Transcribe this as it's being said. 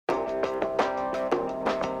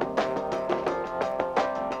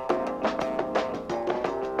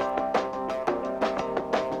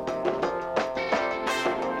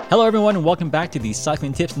Hello, everyone, and welcome back to the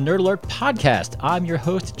Cycling Tips Nerd Alert podcast. I'm your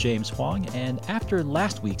host, James Huang, and after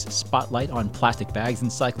last week's spotlight on plastic bags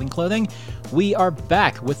and cycling clothing, we are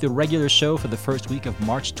back with the regular show for the first week of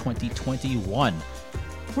March 2021.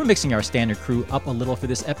 We're mixing our standard crew up a little for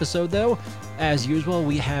this episode, though. As usual,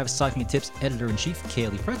 we have Cycling Tips Editor-in-Chief,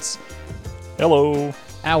 Kaylee Fritz. Hello.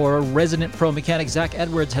 Our resident pro mechanic, Zach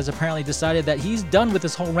Edwards, has apparently decided that he's done with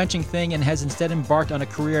this whole wrenching thing and has instead embarked on a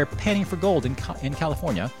career panning for gold in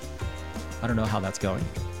California. I don't know how that's going.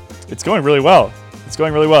 It's going really well.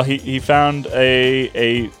 He found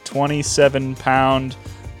a 27-pound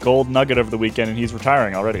gold nugget over the weekend, and he's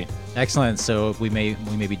retiring already. Excellent. So we may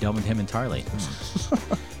be done with him entirely.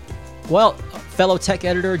 Well, fellow tech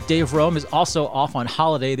editor Dave Rome is also off on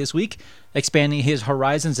holiday this week, expanding his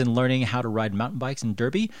horizons and learning how to ride mountain bikes in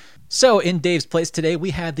Derby. So in Dave's place today, we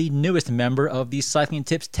have the newest member of the Cycling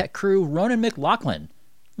Tips tech crew, Ronan McLaughlin.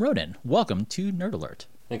 Ronan, welcome to Nerd Alert.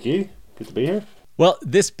 Thank you. Good to be here. Well,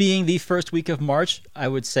 this being the first week of March, I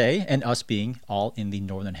would say, and us being all in the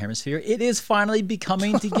Northern Hemisphere, it is finally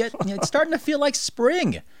becoming to get, it's starting to feel like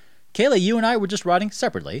spring. Kayla, you and I were just riding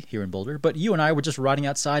separately here in Boulder, but you and I were just riding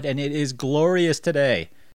outside, and it is glorious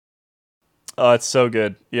today. Oh, it's so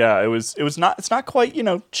good. Yeah, it's not quite,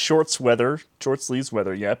 short sleeves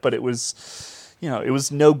weather yet, but it was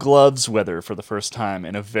no gloves weather for the first time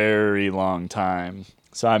in a very long time.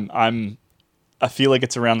 So I feel like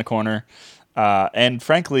it's around the corner. And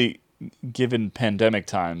frankly, given pandemic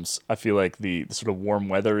times, I feel like the sort of warm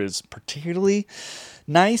weather is particularly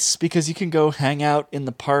nice because you can go hang out in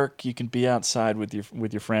the park. You can be outside with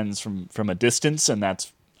your friends from a distance, and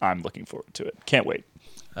I'm looking forward to it. Can't wait.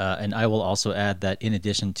 And I will also add that in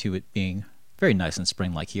addition to it being very nice and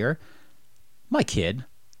spring-like here, my kid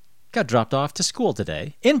got dropped off to school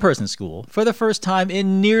today, in-person school, for the first time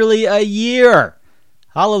in nearly a year.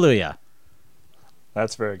 Hallelujah.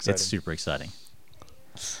 That's very exciting. It's super exciting.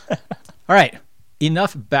 All right,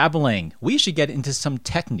 enough babbling. We should get into some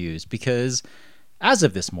tech news because as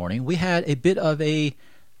of this morning, we had a bit of a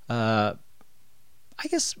bit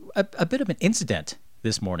of an incident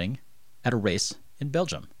this morning at a race in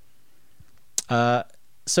Belgium.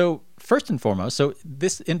 So first and foremost,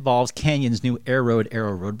 this involves Canyon's new Aero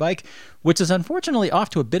road bike, which is unfortunately off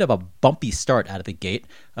to a bit of a bumpy start out of the gate.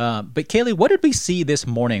 But Kaylee, what did we see this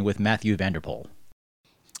morning with Mathieu van der Poel?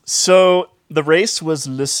 So the race was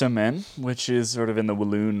Le Semaine, which is sort of in the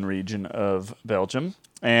Walloon region of Belgium.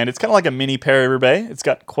 And it's kind of like a mini Paris-Roubaix. It's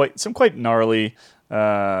got some quite gnarly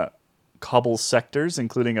cobble sectors,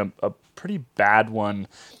 including a pretty bad one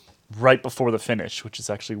right before the finish, which is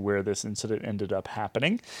actually where this incident ended up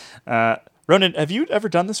happening. Ronan, have you ever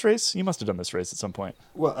done this race? You must have done this race at some point.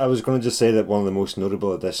 Well, I was going to just say that one of the most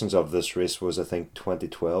notable editions of this race was, I think,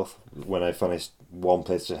 2012, when I finished one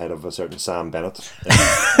place ahead of a certain Sam Bennett in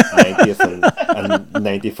 90th and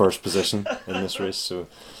 91st position in this race. So,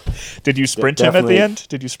 did you sprint him at the end?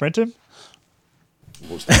 Did you sprint him?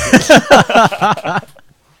 Most definitely.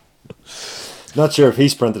 Not sure if he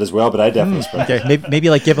sprinted as well, but I definitely sprinted. Okay, maybe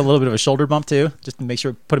like give a little bit of a shoulder bump too, just to make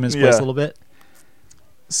sure, put him in his place a little bit.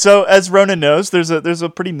 So, as Ronan knows, there's a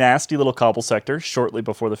pretty nasty little cobble sector shortly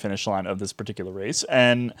before the finish line of this particular race,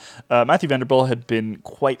 and Mathieu van der Poel had been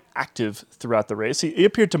quite active throughout the race. He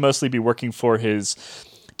appeared to mostly be working for his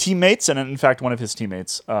teammates, and in fact, one of his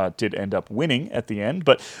teammates did end up winning at the end.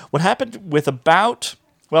 But what happened with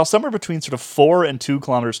somewhere between sort of 4 and 2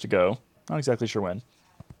 kilometers to go, not exactly sure when,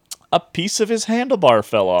 a piece of his handlebar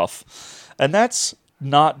fell off, and that's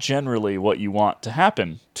not generally what you want to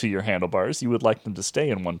happen to your handlebars. You would like them to stay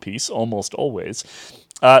in one piece almost always.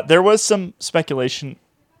 There was some speculation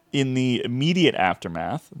in the immediate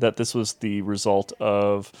aftermath that this was the result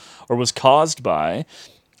of, or was caused by,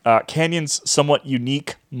 Canyon's somewhat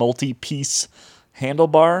unique multi-piece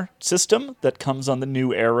handlebar system that comes on the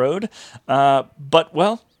new Aero.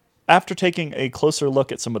 But after taking a closer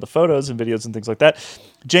look at some of the photos and videos and things like that,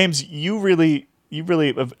 James, you really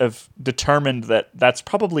have determined that that's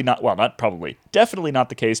probably definitely not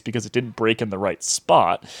the case because it didn't break in the right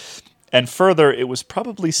spot. And further, it was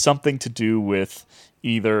probably something to do with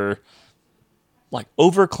either like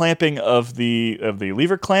over clamping of the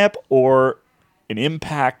lever clamp or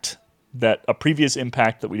a previous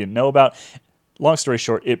impact that we didn't know about. Long story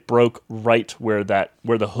short, it broke right where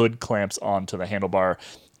the hood clamps onto the handlebar,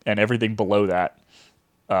 and everything below that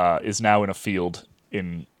is now in a field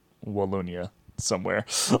in Wallonia somewhere.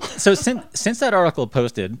 So since that article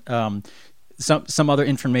posted, some other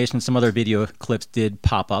information, some other video clips did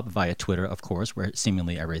pop up via Twitter, of course, where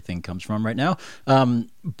seemingly everything comes from right now.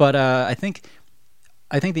 But I think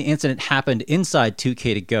I think the incident happened inside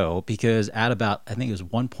 2K to go because at about, I think it was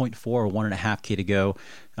 1.4 or 1.5K to go,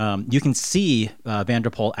 you can see Van der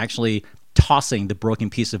Poel actually tossing the broken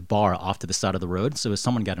piece of bar off to the side of the road. So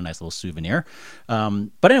someone got a nice little souvenir.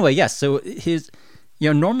 But anyway, yes. So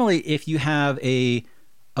normally if you have a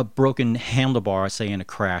broken handlebar, say in a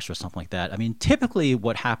crash or something like that, I mean, typically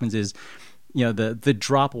what happens is, the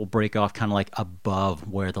drop will break off kind of like above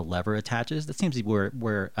where the lever attaches. That seems to be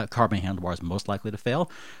where a carbon handlebar is most likely to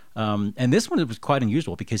fail. And this one was quite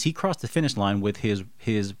unusual because he crossed the finish line with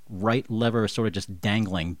his right lever sort of just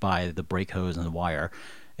dangling by the brake hose and the wire.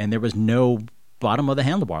 And there was no bottom of the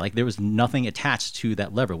handlebar. Like there was nothing attached to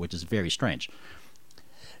that lever, which is very strange.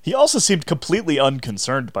 He also seemed completely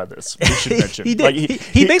unconcerned by this. We should mention. He did.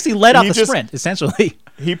 He basically led off the sprint, essentially.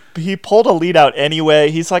 He pulled a lead out anyway.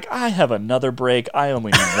 He's like, I have another brake. I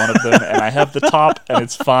only need one of them, and I have the top, and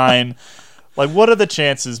it's fine. Like, what are the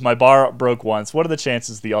chances my bar broke once? What are the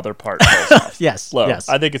chances the other part falls off? Yes, low. Yes.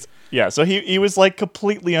 I think it's So he was like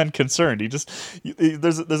completely unconcerned.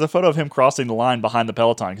 There's a photo of him crossing the line behind the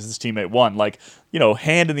peloton because his teammate won. Like,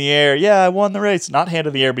 hand in the air. Yeah, I won the race. Not hand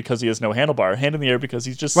in the air because he has no handlebar. Hand in the air because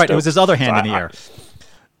he's just right. stoked. It was his other hand in the air.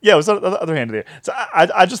 Yeah, it was the other hand in the air. So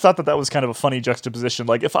I just thought that was kind of a funny juxtaposition.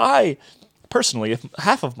 Like if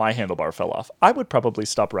half of my handlebar fell off, I would probably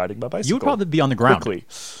stop riding my bicycle. You would probably be on the ground. Quickly.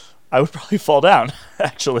 I would probably fall down,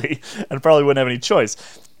 actually, and probably wouldn't have any choice.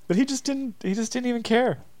 But he just didn't even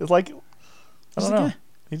care. It's like, I don't know.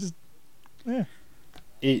 He just, yeah.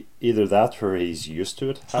 Either that or he's used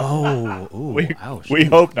to it. Ouch. We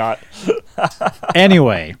hope not.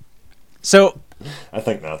 Anyway, so I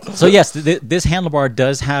think not. So yes, this handlebar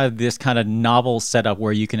does have this kind of novel setup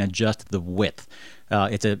where you can adjust the width.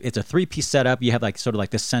 It's a 3-piece setup. You have like sort of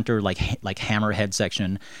like the center like hammerhead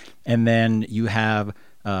section, and then you have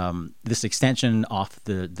this extension off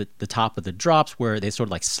the top of the drops where they sort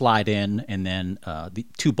of like slide in, and then the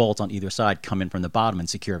 2 bolts on either side come in from the bottom and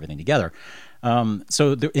secure everything together.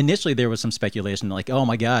 So initially there was some speculation like, oh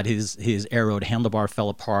my God, his arrowed handlebar fell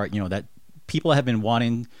apart. That people have been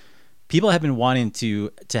wanting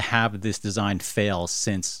to have this design fail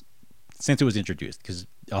since it was introduced, because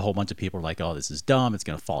a whole bunch of people are like, oh, this is dumb, it's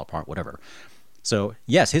going to fall apart, whatever. So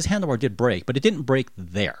yes, his handlebar did break, but it didn't break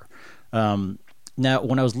there. Now,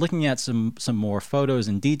 when I was looking at some more photos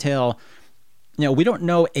in detail, we don't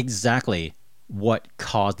know exactly what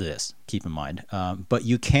caused this, keep in mind. But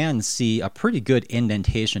you can see a pretty good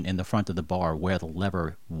indentation in the front of the bar where the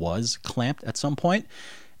lever was clamped at some point.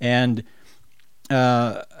 And,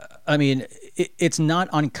 it's not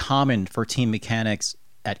uncommon for team mechanics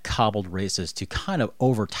at cobbled races to kind of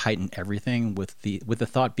over tighten everything with the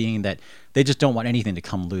thought being that they just don't want anything to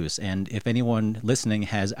come loose. And if anyone listening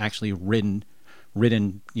has actually ridden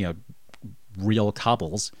real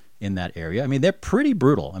cobbles in that area, they're pretty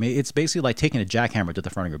brutal. It's basically like taking a jackhammer to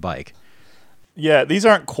the front of your bike. Yeah, these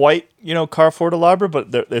aren't quite Carrefour de l'Arbre,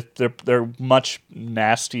 but they're much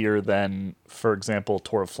nastier than, for example,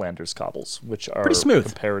 Tour of Flanders cobbles, which are pretty smooth,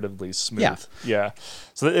 comparatively smooth. Yeah.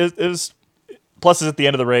 So it was. Plus, at the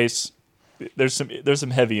end of the race, there's some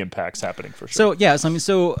heavy impacts happening for sure.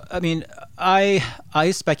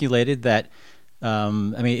 I speculated that.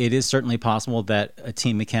 It is certainly possible that a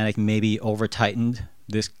team mechanic maybe over tightened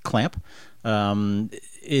this clamp.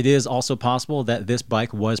 It is also possible that this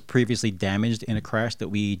bike was previously damaged in a crash that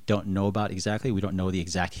we don't know about exactly. We don't know the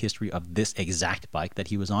exact history of this exact bike that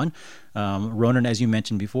he was on. Ronan, as you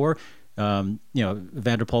mentioned before, Van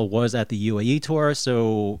der Poel was at the UAE Tour,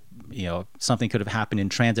 so something could have happened in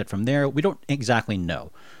transit from there. We don't exactly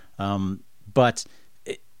know, but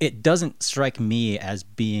it doesn't strike me as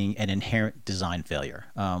being an inherent design failure.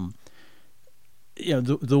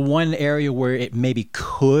 The one area where it maybe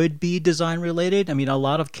could be design related, a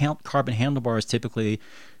lot of carbon handlebars typically,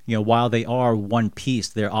 while they are one piece,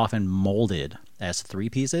 they're often molded as 3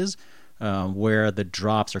 pieces, where the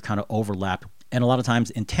drops are kind of overlapped. And a lot of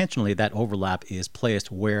times intentionally that overlap is placed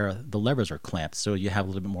where the levers are clamped. So you have a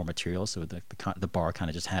little bit more material. So the bar kind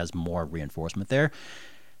of just has more reinforcement there.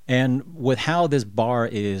 And with how this bar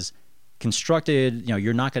is constructed,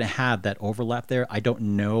 you're not going to have that overlap there. I don't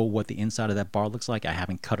know what the inside of that bar looks like. I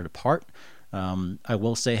haven't cut it apart. I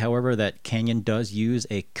will say, however, that Canyon does use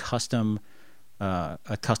a custom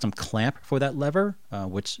clamp for that lever,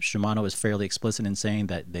 which Shimano is fairly explicit in saying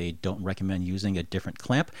that they don't recommend using a different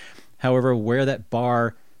clamp. However, where that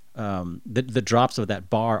bar, the drops of that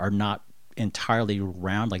bar are not entirely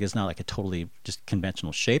round, like it's not like a totally just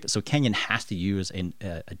conventional shape. So Canyon has to use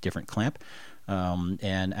a different clamp.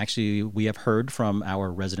 And actually, we have heard from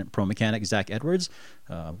our resident pro mechanic, Zach Edwards,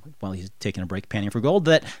 while he's taking a break panning for gold,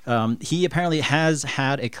 that he apparently has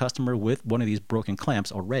had a customer with one of these broken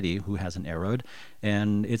clamps already who has an Aerode.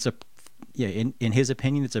 And it's in his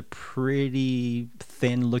opinion, it's a pretty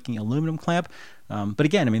thin-looking aluminum clamp. But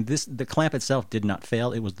again, I mean, the clamp itself did not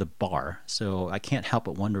fail. It was the bar. So I can't help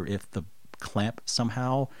but wonder if the clamp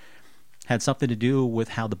somehow had something to do with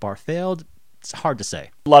how the bar failed. It's hard to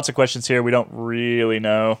say. Lots of questions here. We don't really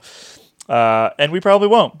know. And we probably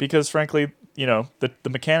won't because, frankly, the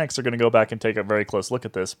mechanics are going to go back and take a very close look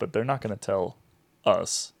at this, but they're not going to tell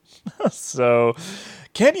us. So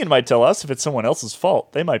Canyon might tell us if it's someone else's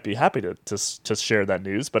fault. They might be happy to share that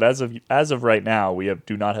news. But as of right now, we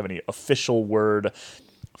do not have any official word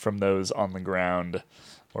from those on the ground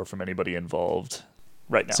or from anybody involved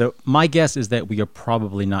right now. So my guess is that we are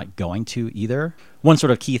probably not going to either. One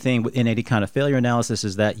sort of key thing in any kind of failure analysis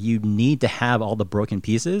is that you need to have all the broken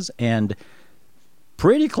pieces, and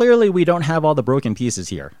pretty clearly we don't have all the broken pieces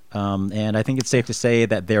here. And I think it's safe to say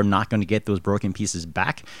that they're not going to get those broken pieces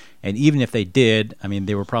back. And even if they did, I mean,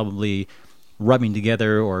 they were probably rubbing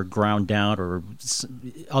together or ground down or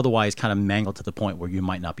otherwise kind of mangled to the point where you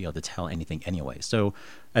might not be able to tell anything anyway. So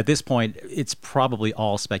at this point, it's probably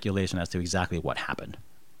all speculation as to exactly what happened.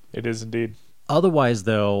 It is indeed. Otherwise,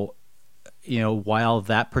 though, while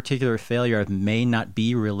that particular failure may not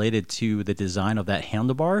be related to the design of that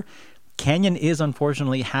handlebar, Canyon is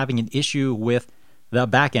unfortunately having an issue with the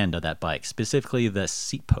back end of that bike, specifically the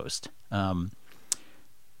seat post.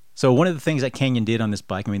 So one of the things that Canyon did on this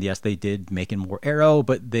bike, I mean, yes, they did make it more aero,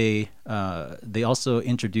 but they also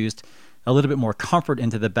introduced a little bit more comfort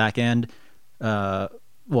into the back end, or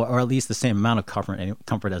at least the same amount of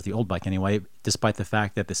comfort as the old bike anyway, despite the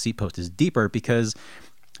fact that the seat post is deeper, because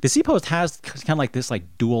the seat post has kind of like this like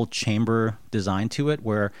dual chamber design to it,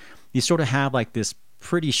 where you sort of have like this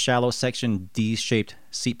pretty shallow section D-shaped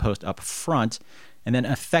seat post up front, and then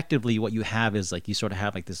effectively what you have is like you sort of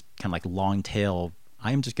have like this kind of like long tail.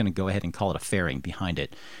 I'm just going to go ahead and call it a fairing behind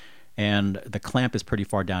it. And the clamp is pretty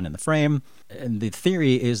far down in the frame. And the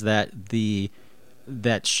theory is that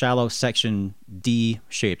that shallow section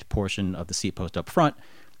D-shaped portion of the seat post up front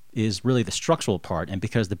is really the structural part. And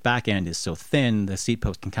because the back end is so thin, the seat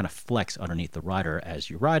post can kind of flex underneath the rider as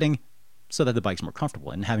you're riding so that the bike's more comfortable.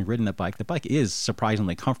 And having ridden the bike is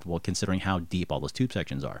surprisingly comfortable considering how deep all those tube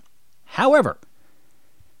sections are. However,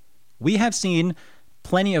 we have seen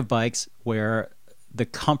plenty of bikes where the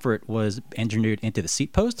comfort was engineered into the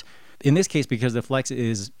seat post. In this case, because the flex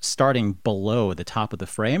is starting below the top of the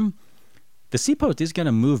frame, the seat post is going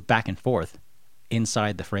to move back and forth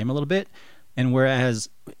inside the frame a little bit. And whereas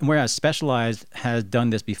Specialized has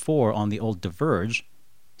done this before on the old Diverge,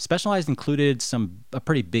 Specialized included a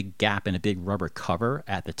pretty big gap and a big rubber cover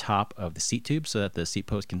at the top of the seat tube so that the seat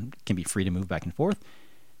post can be free to move back and forth.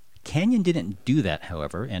 Canyon didn't do that,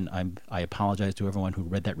 however, and I apologize to everyone who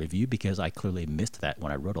read that review because I clearly missed that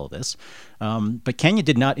when I wrote all this. But Canyon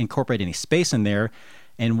did not incorporate any space in there,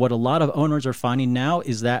 and what a lot of owners are finding now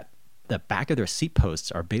is that the back of their seat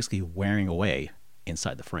posts are basically wearing away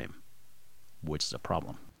inside the frame, which is a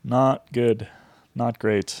problem. Not good. Not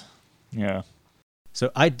great. Yeah.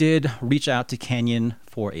 So I did reach out to Canyon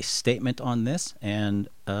for a statement on this, and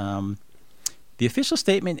the official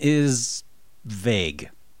statement is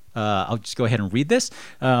vague. I'll just go ahead and read this.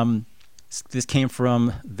 This came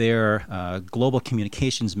from their global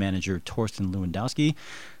communications manager, Torsten Lewandowski.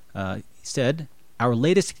 He said, "Our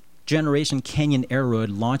latest generation Canyon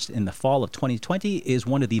Aerode, launched in the fall of 2020, is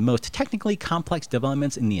one of the most technically complex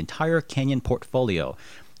developments in the entire Canyon portfolio.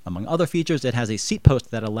 Among other features, it has a seat post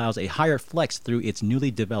that allows a higher flex through its newly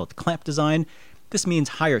developed clamp design. This means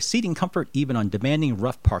higher seating comfort even on demanding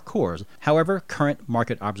rough parcours. However, current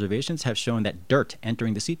market observations have shown that dirt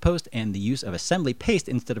entering the seat post and the use of assembly paste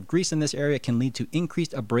instead of grease in this area can lead to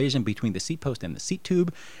increased abrasion between the seat post and the seat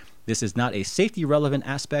tube. This is not a safety relevant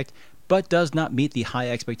aspect, but does not meet the high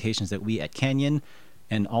expectations that we at Canyon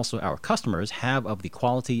and also our customers have of the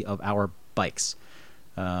quality of our bikes."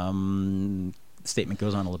 The statement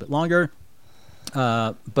goes on a little bit longer.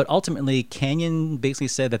 But ultimately, Canyon basically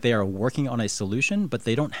said that they are working on a solution, but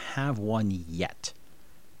they don't have one yet.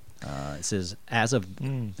 It says,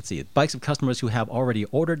 bikes of customers who have already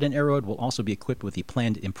ordered an Aerode will also be equipped with the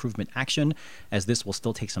planned improvement action. As this will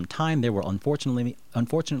still take some time, there will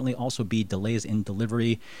unfortunately also be delays in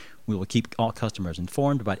delivery. We will keep all customers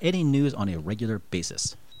informed about any news on a regular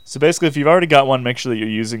basis. So basically, if you've already got one, make sure that you're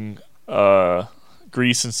using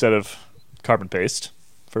grease instead of carbon paste,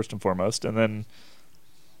 first and foremost, and then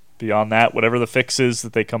beyond that, whatever the fix is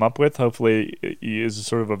that they come up with, hopefully it is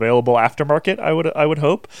sort of available aftermarket. I would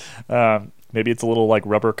hope. Maybe it's a little like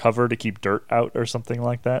rubber cover to keep dirt out or something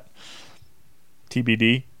like that.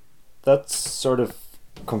 TBD. That's sort of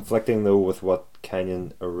conflicting though with what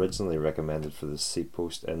Canyon originally recommended for the seat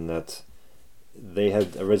post, in that they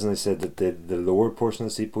had originally said that the lower portion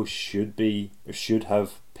of the seat post should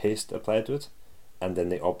have paste applied to it, and then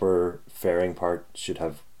the upper fairing part should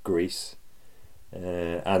have grease.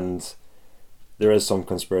 And there is some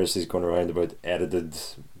conspiracies going around about edited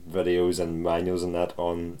videos and manuals and that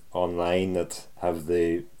online that have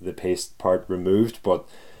the paste part removed, but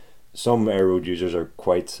some air road users are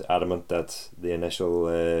quite adamant that the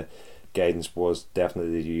initial guidance was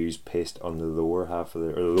definitely to use paste on the lower half of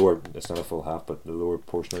the lower. It's not a full half, but the lower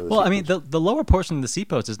portion of the. Well, I mean, the lower portion of the seat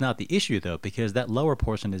post is not the issue though, because that lower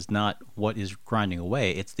portion is not what is grinding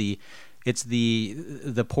away. It's the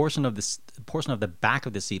portion of the back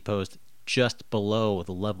of the seat post just below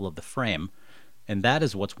the level of the frame, and that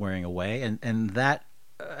is what's wearing away. And that,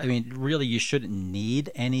 I mean, really, you shouldn't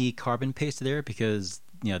need any carbon paste there because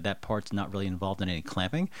that part's not really involved in any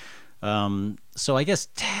clamping. So I guess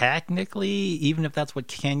technically, even if that's what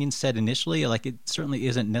Canyon said initially, like it certainly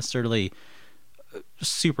isn't necessarily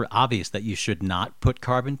super obvious that you should not put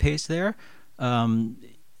carbon paste there.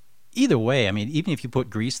 Either way, I mean, even if you put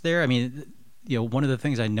grease there, I mean, one of the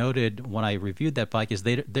things I noted when I reviewed that bike is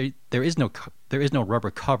there is no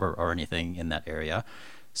rubber cover or anything in that area.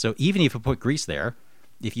 So even if you put grease there,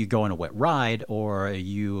 if you go on a wet ride or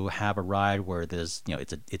you have a ride where there's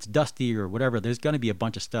it's dusty or whatever, there's going to be a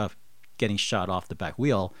bunch of stuff getting shot off the back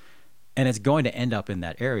wheel, and it's going to end up in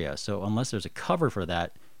that area. So unless there's a cover for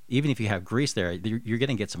that, even if you have grease there, you're going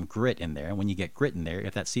to get some grit in there. And when you get grit in there,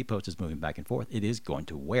 if that seat post is moving back and forth, it is going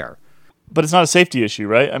to wear. But it's not a safety issue,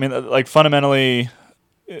 right? I mean, like fundamentally,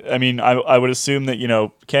 I mean, I would assume that,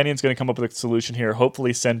 Canyon's going to come up with a solution here,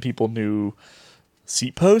 hopefully send people new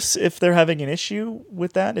seat posts if they're having an issue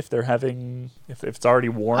with that, if it's already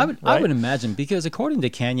worn. I would imagine, because according to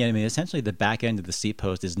Canyon, I mean, essentially the back end of the seat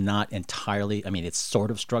post is not entirely, I mean, it's sort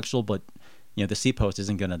of structural, but the seat post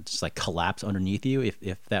isn't going to just like collapse underneath you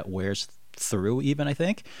if that wears through even, I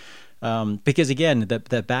think. Because again,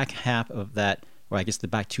 the back half of that, or I guess the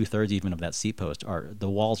back 2/3 even of that seat post, the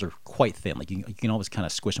walls are quite thin. Like you can always kind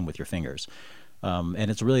of squish them with your fingers.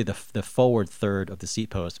 And it's really the forward third of the seat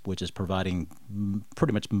post, which is providing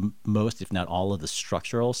pretty much most, if not all, of the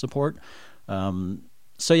structural support.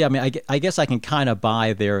 So yeah, I mean, I guess I can kind of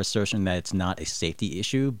buy their assertion that it's not a safety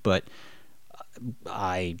issue, but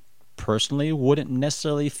I personally wouldn't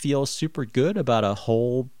necessarily feel super good about a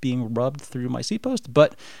hole being rubbed through my seat post.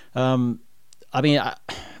 But I mean,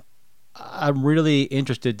 I'm really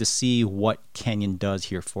interested to see what Canyon does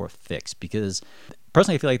here for a fix, because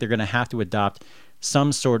personally I feel like they're going to have to adopt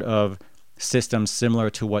some sort of system similar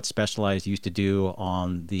to what Specialized used to do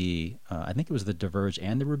on the, I think it was the Diverge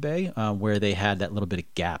and the Roubaix, where they had that little bit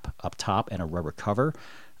of gap up top and a rubber cover.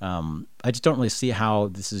 I just don't really see how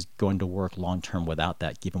this is going to work long term without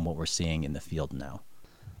that, given what we're seeing in the field now.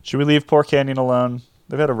 Should we leave poor Canyon alone?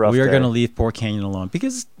 They've had a rough day. We are going to leave poor Canyon alone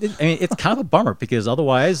because it's kind of a bummer, because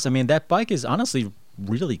otherwise, I mean, that bike is honestly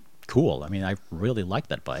really cool. I mean, I really like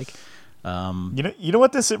that bike. You know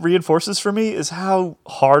what this reinforces for me is how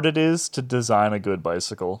hard it is to design a good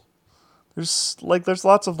bicycle. There's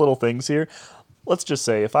lots of little things here. Let's just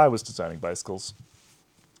say if I was designing bicycles,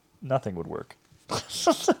 nothing would work.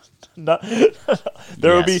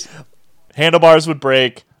 Would be handlebars would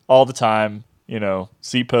break all the time.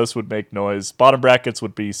 Seat posts would make noise. Bottom brackets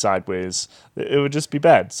would be sideways. It would just be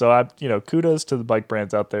bad. So kudos to the bike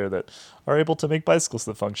brands out there that are able to make bicycles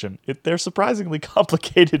that function. They're surprisingly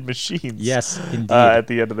complicated machines. Yes, indeed. At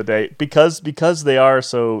the end of the day, because they are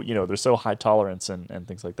so they're so high tolerance and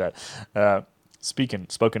things like that.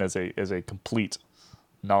 Spoken as a complete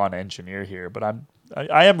non-engineer here, but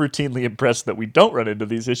I am routinely impressed that we don't run into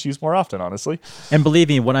these issues more often, honestly. And believe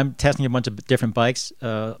me, when I'm testing a bunch of different bikes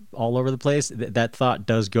all over the place, that thought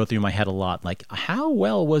does go through my head a lot. Like, how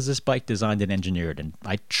well was this bike designed and engineered? And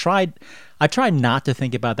I try not to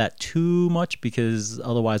think about that too much, because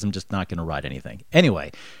otherwise I'm just not going to ride anything.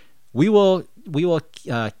 Anyway, we'll make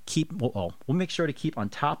sure to keep on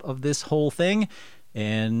top of this whole thing,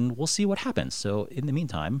 and we'll see what happens. So in the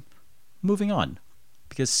meantime, moving on.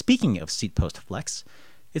 Because speaking of seat post flex,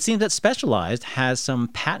 it seems that Specialized has some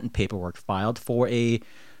patent paperwork filed for a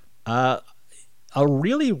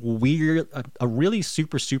really weird, a really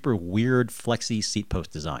super weird flexi seat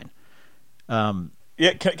post design. Can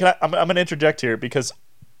I? I'm going to interject here because,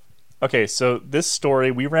 okay, so this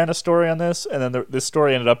story, we ran a story on this, and then this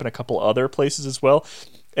story ended up in a couple other places as well.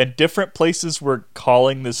 and different places were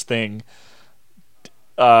calling this thing,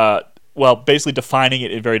 basically defining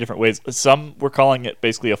it in very different ways. Some were calling it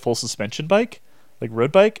basically a full suspension bike, like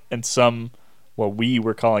road bike, and some, we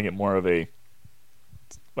were calling it more of a,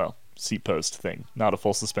 seat post thing, not a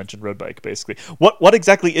full suspension road bike, basically. What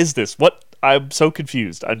exactly is this? I'm so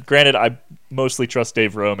confused. Granted, I mostly trust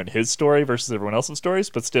Dave Rome and his story versus everyone else's stories,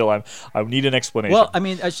 but still, I need an explanation. Well, I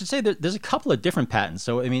mean, I should say that there's a couple of different patents.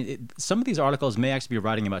 So, I mean, some of these articles may actually be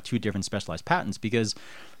writing about two different specialized patents, because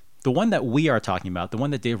the one that we are talking about, the one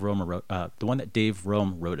that Dave Rome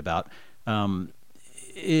wrote about,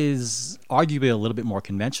 is arguably a little bit more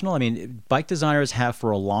conventional. I mean, bike designers have for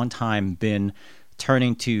a long time been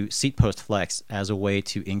turning to seat post flex as a way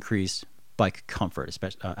to increase bike comfort,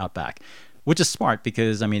 especially out back, which is smart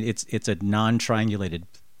because, I mean, it's a non-triangulated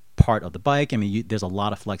part of the bike. I mean, there's a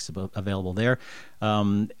lot of flex available there.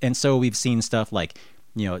 And so we've seen stuff like,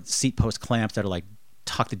 seat post clamps that are like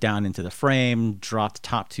tucked down into the frame, dropped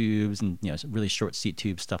top tubes, and, really short seat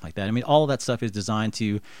tubes, stuff like that. I mean, all of that stuff is designed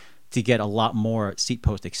to get a lot more seat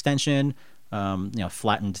post extension,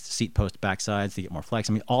 flattened seat post backsides to get more flex.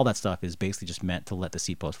 I mean, all that stuff is basically just meant to let the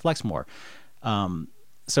seat post flex more.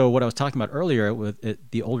 So what I was talking about earlier with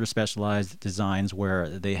the older Specialized designs where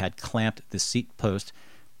they had clamped the seat post,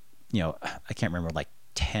 I can't remember, like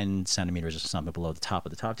 10 centimeters or something below the top of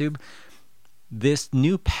the top tube. This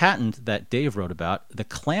new patent that Dave wrote about, the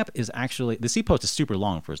clamp is actually, the seat post is super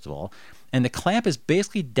long, first of all, and the clamp is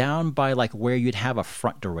basically down by like where you'd have a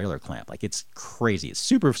front derailleur clamp. Like, it's crazy. It's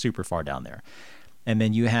super, super far down there. And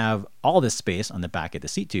then you have all this space on the back of the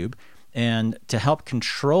seat tube. And to help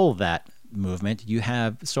control that movement, you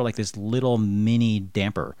have sort of like this little mini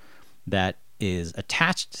damper that is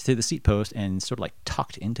attached to the seat post and sort of like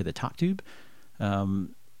tucked into the top tube.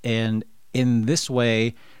 And in this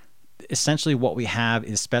way, essentially what we have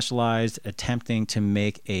is Specialized attempting to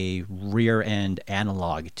make a rear end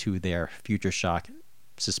analog to their Future Shock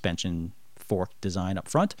suspension fork design up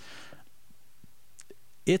front.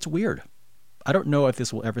 It's weird. I don't know if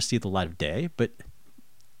this will ever see the light of day, but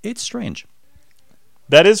it's strange.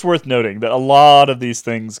 That is worth noting, that a lot of these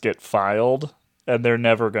things get filed and they're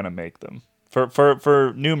never going to make them.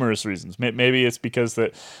 For numerous reasons. Maybe it's because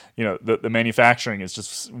that, the manufacturing is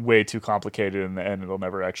just way too complicated and it'll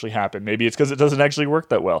never actually happen. Maybe it's because it doesn't actually work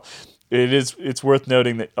that well. It's worth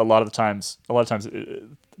noting that a lot of times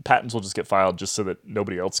patents will just get filed just so that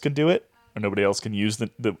nobody else can do it or nobody else can use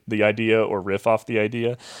the idea or riff off the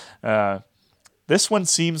idea. This one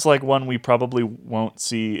seems like one we probably won't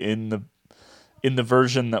see in the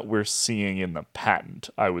version that we're seeing in the patent.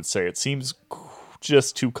 I would say it seems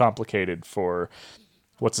just too complicated for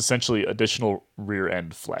what's essentially additional rear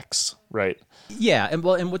end flex, right? Yeah, and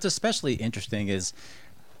what's especially interesting is,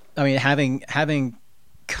 I mean, having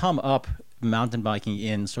come up mountain biking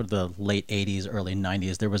in sort of the late 80s, early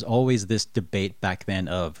 90s, there was always this debate back then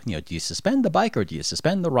of, do you suspend the bike or do you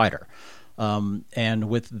suspend the rider? And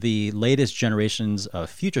with the latest generations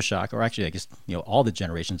of Future Shock, or actually I guess all the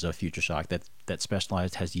generations of Future Shock that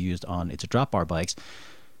Specialized has used on its drop bar bikes,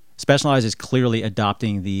 Specialized is clearly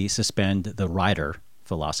adopting the suspend the rider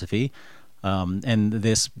philosophy, and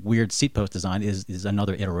this weird seat post design is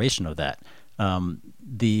another iteration of that.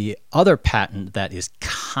 The other patent that is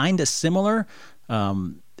kind of similar,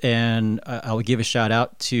 and I would give a shout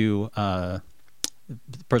out to the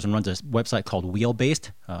person who runs a website called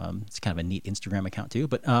Wheelbased. It's kind of a neat Instagram account too,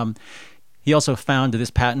 but he also found this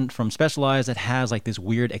patent from Specialized that has like this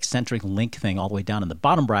weird eccentric link thing all the way down in the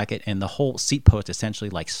bottom bracket, and the whole seat post essentially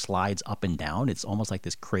like slides up and down. It's almost like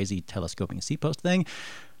this crazy telescoping seat post thing.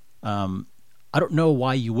 I don't know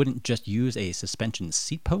why you wouldn't just use a suspension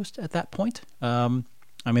seat post at that point.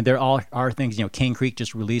 I mean, there are things, Cane Creek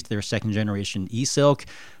just released their second generation E-Silk.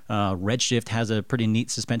 Redshift has a pretty neat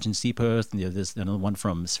suspension seat post. There's another one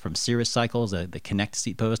from Cirrus Cycles, the Connect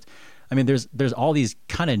seat post. I mean, there's all these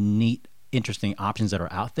kind of neat, interesting options that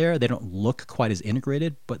are out there. They don't look quite as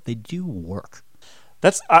integrated, but they do work.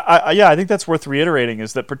 I think that's worth reiterating,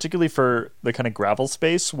 is that particularly for the kind of gravel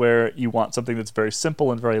space where you want something that's very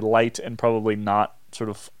simple and very light and probably not sort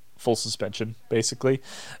of full suspension, basically.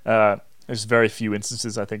 There's very few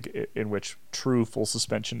instances, I think, in which true full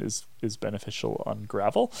suspension is beneficial on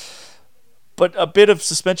gravel. But a bit of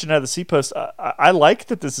suspension out of the seat post, I like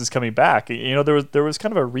that this is coming back. There was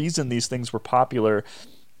kind of a reason these things were popular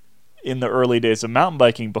in the early days of mountain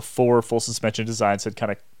biking before full suspension designs had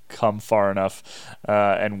kind of come far enough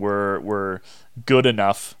and were good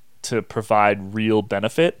enough to provide real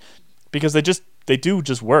benefit, because they do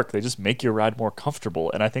just work. They just make your ride more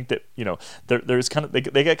comfortable. And I think that there's kind of they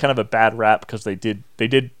get kind of a bad rap because they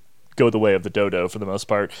did go the way of the dodo for the most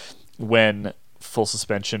part when full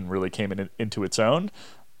suspension really came into its own.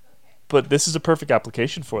 But this is a perfect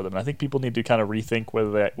application for them. And I think people need to kind of rethink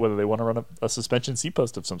whether they want to run a suspension seat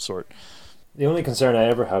post of some sort. The only concern I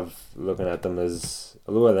ever have looking at them is,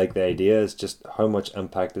 although I like the idea, is just how much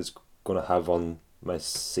impact it's going to have on my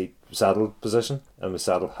saddle position and my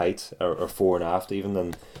saddle height, or fore and aft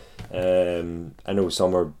even. And I know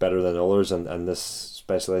some are better than others, and this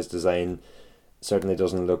specialized design certainly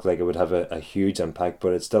doesn't look like it would have a huge impact,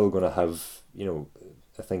 but it's still going to have,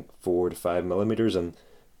 I think 4 to 5 millimeters. And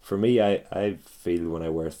for me, I feel when I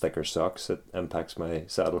wear thicker socks it impacts my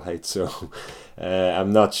saddle height, so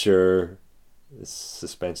I'm not sure the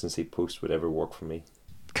suspension seat post would ever work for me.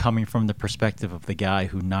 Coming from the perspective of the guy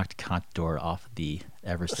who knocked Contador off the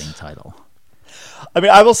Everesting title. I mean,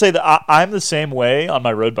 I will say that I'm the same way on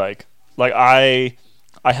my road bike. Like I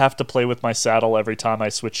have to play with my saddle every time I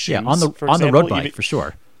switch shoes. Yeah, on the road bike for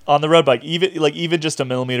sure. On the road bike, even just a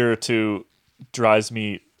millimeter or two drives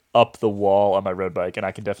me up the wall on my road bike, and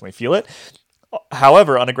I can definitely feel it.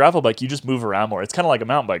 However, on a gravel bike, you just move around more. It's kind of like a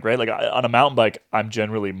mountain bike, right? Like on a mountain bike, I'm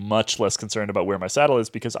generally much less concerned about where my saddle is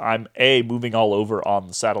because I'm moving all over on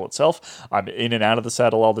the saddle itself. I'm in and out of the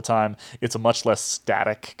saddle all the time. It's a much less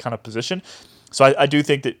static kind of position. So I do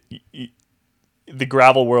think that the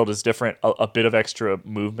gravel world is different. A bit of extra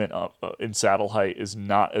movement in saddle height is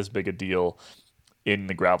not as big a deal in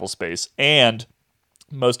the gravel space. And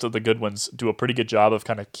most of the good ones do a pretty good job of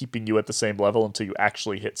kind of keeping you at the same level until you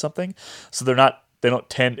actually hit something. So they don't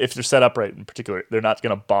tend, if they're set upright in particular, they're not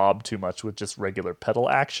going to bob too much with just regular pedal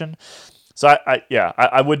action. So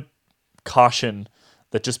I would caution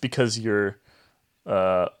that just because you're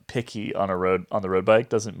picky on the road bike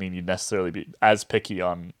doesn't mean you'd necessarily be as picky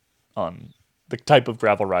on the type of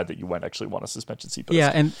gravel ride that you might actually want a suspension seat post.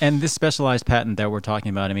 Yeah, and this specialized patent that we're talking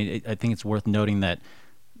about, I mean, I think it's worth noting that,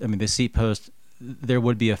 I mean, the seat post, there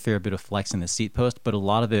would be a fair bit of flex in the seat post, but a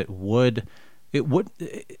lot of the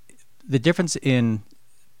difference in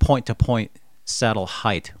point-to-point saddle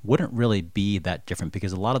height wouldn't really be that different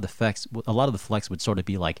because a lot of the flex would sort of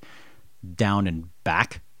be like down and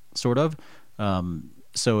back, sort of.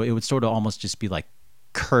 So it would sort of almost just be like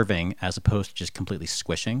curving as opposed to just completely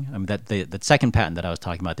squishing. I mean, that second patent that I was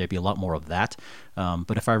talking about, there'd be a lot more of that.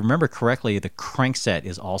 But if I remember correctly, the crankset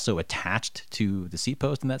is also attached to the seat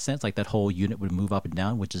post in that sense. Like that whole unit would move up and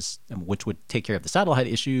down, which would take care of the saddle height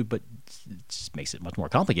issue, but it just makes it much more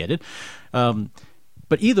complicated.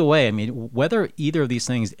 But either way, I mean, whether either of these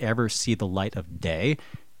things ever see the light of day,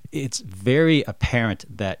 it's very apparent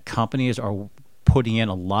that companies are putting in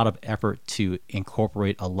a lot of effort to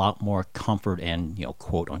incorporate a lot more comfort and,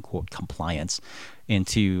 quote unquote compliance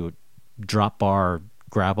into drop bar,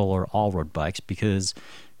 gravel, or all road bikes because,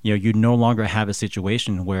 you no longer have a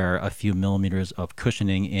situation where a few millimeters of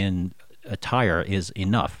cushioning in a tire is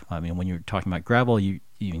enough. I mean, when you're talking about gravel, you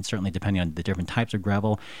certainly depending on the different types of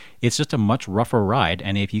gravel, it's just a much rougher ride.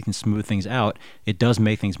 And if you can smooth things out, it does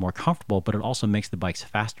make things more comfortable, but it also makes the bikes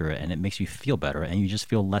faster and it makes you feel better and you just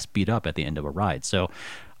feel less beat up at the end of a ride. So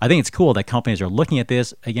I think it's cool that companies are looking at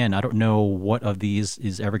this. Again, I don't know what of these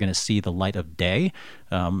is ever going to see the light of day,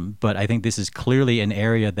 but I think this is clearly an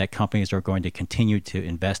area that companies are going to continue to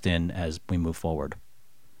invest in as we move forward.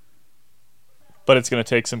 But it's going to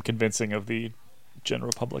take some convincing of the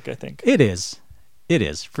general public, I think. It is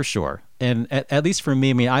for sure. And at least for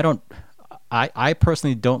me, I mean, I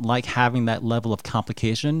personally don't like having that level of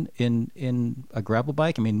complication in a gravel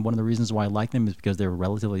bike. I mean, one of the reasons why I like them is because they're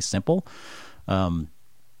relatively simple.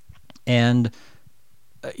 And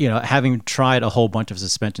having tried a whole bunch of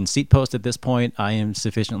suspension seat posts at this point, I am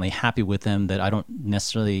sufficiently happy with them that I don't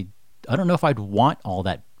know if I'd want all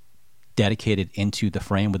that dedicated into the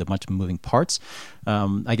frame with a bunch of moving parts.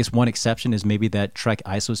 I guess one exception is maybe that Trek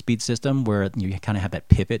IsoSpeed system where you kind of have that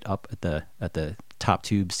pivot up at the top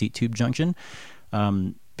tube, seat tube junction.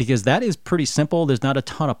 Because that is pretty simple. There's not a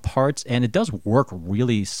ton of parts and it does work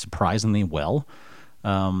really surprisingly well.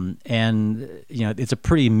 And it's a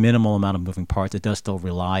pretty minimal amount of moving parts. It does still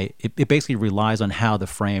it basically relies on how the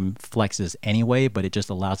frame flexes anyway, but it just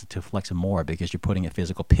allows it to flex more because you're putting a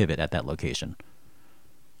physical pivot at that location.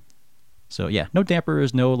 So yeah, no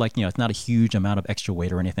dampers, no it's not a huge amount of extra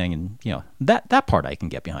weight or anything, and that part I can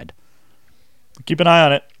get behind. Keep an eye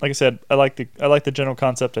on it. Like I said, I like the general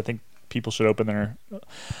concept. I think people should open their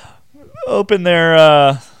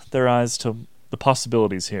eyes to the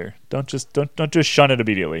possibilities here. Don't just shun it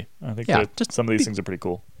immediately. I think some of these things are pretty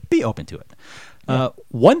cool. Be open to it. Yeah.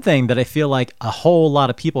 One thing that I feel like a whole lot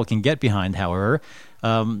of people can get behind, however,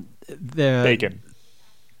 bacon.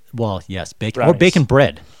 Well, yes, bacon Brownies. or bacon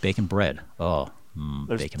bread. Bacon bread. Oh,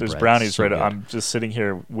 Bacon There's bread, brownies so right. good. I'm just sitting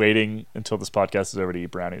here waiting until this podcast is over to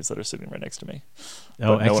eat brownies that are sitting right next to me.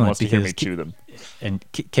 Oh, But no one wants to hear me because chew them. And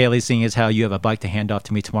Kaylee, seeing as how you have a bike to hand off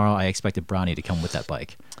to me tomorrow, I expected brownie to come with that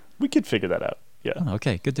bike. We could figure that out. Yeah. Oh,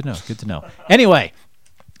 okay, good to know. Good to know. Anyway,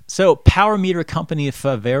 so power meter company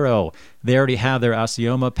Favero, they already have their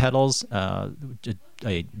Asioma pedals, a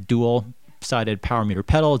dual-sided power meter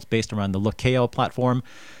pedal. It's based around the Lokeo platform.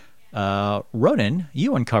 Ronan,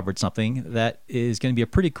 you uncovered something that is going to be a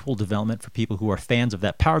pretty cool development for people who are fans of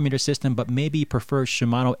that power meter system, but maybe prefer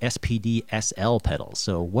Shimano SPD SL pedals.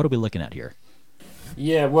 So what are we looking at here?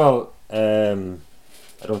 Yeah, well,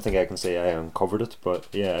 I don't think I can say I uncovered it, but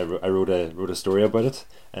yeah, I wrote a story about it,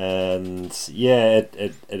 and yeah,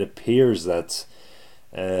 it appears that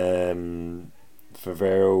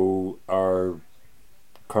Favero are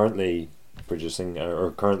currently producing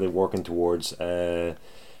or currently working towards a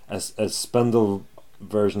spindle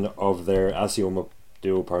version of their Asioma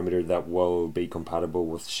dual power meter that will be compatible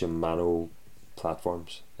with Shimano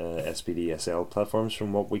platforms, SPD SL platforms,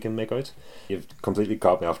 from what we can make out. You've completely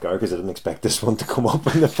caught me off guard because I didn't expect this one to come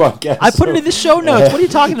up in the podcast. I put it in the show notes. What are you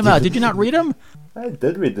talking about? Did you not read them? I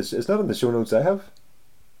did read this. It's not in the show notes I have.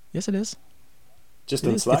 Yes, it is. Just It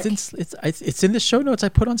in is. Slack. It's in the show notes I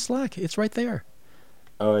put on Slack. It's right there.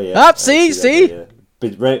 Oh yeah. Up, I see? that, yeah.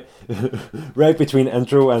 But right between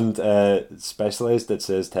intro and specialized, it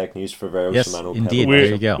says Tech News for Favero Yes, Shimano. indeed. pedal. There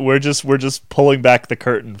you go. We're just pulling back the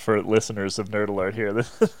curtain for listeners of Nerd Alert here.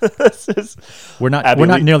 This is We're not Abby, we're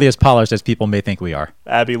not nearly as polished as people may think we are.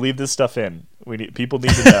 Abby, leave this stuff in. People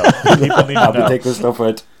need to know. People need to I'll know. take this stuff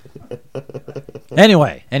out.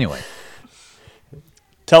 Anyway.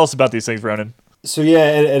 Tell us about these things, Ronan. So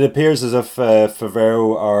yeah, it appears as if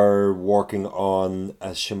Favero are working on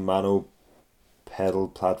a Shimano pedal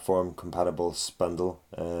platform compatible spindle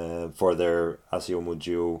for their Asioma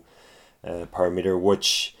Duo power meter,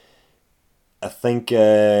 which I think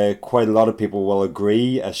quite a lot of people will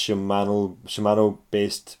agree a Shimano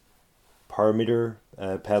based power meter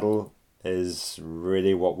pedal is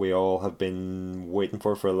really what we all have been waiting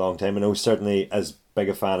for a long time. I know, certainly as big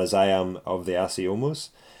a fan as I am of the Asiomos,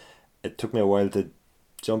 it took me a while to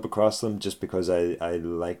jump across them just because I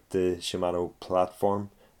liked the Shimano platform.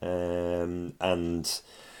 And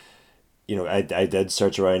you know, I did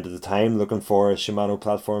search around at the time looking for a Shimano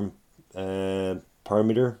platform power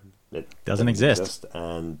meter. It Doesn't didn't exist.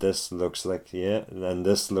 and this looks like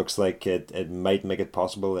it might make it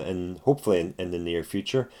possible hopefully in the near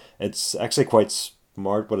future. It's actually quite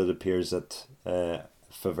smart what it appears that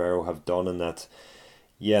Favero have done, in that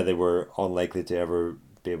they were unlikely to ever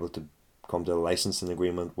be able to come to a licensing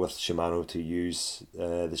agreement with Shimano to use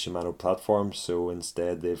the Shimano platform. So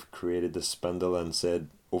instead they've created the spindle and said,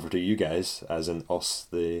 over to you guys, as in us,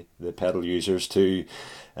 the pedal users, to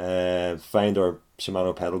find our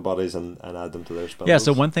Shimano pedal bodies and add them to their spindles. Yeah,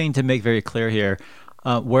 so one thing to make very clear here,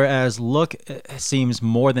 whereas Look seems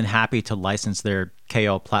more than happy to license their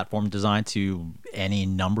KO platform design to any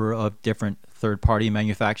number of different third-party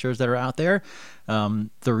manufacturers that are out there,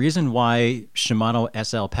 the reason why Shimano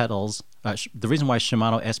SL pedals, the reason why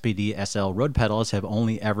Shimano SPD SL road pedals have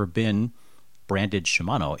only ever been branded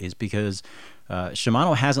Shimano is because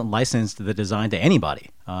Shimano hasn't licensed the design to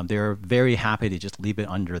anybody. They're very happy to just leave it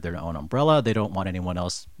under their own umbrella. They don't want anyone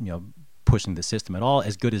else, pushing the system at all,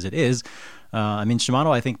 as good as it is. I mean,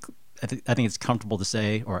 Shimano, I think it's comfortable to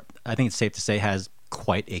say, or I think it's safe to say, has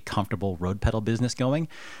quite a comfortable road pedal business going.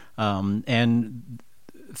 And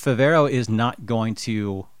Favero is not going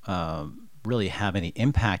to really have any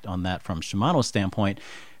impact on that from Shimano's standpoint,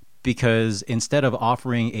 because instead of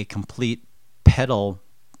offering a complete power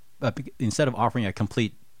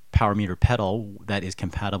meter pedal that is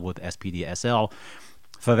compatible with SPD SL,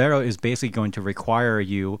 Favero is basically going to require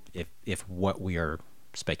you, if what we are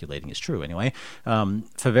speculating is true anyway,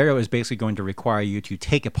 Favero is basically going to require you to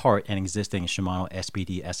take apart an existing Shimano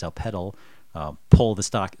SPD SL pedal, pull the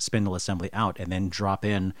stock spindle assembly out, and then drop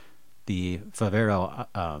in the Favero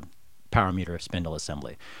power meter spindle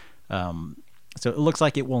assembly. So it looks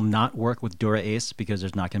like it will not work with Dura Ace because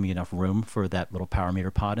there's not going to be enough room for that little power meter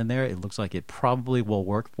pod in there. It looks like it probably will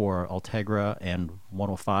work for Ultegra and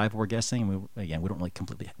 105, we're guessing. We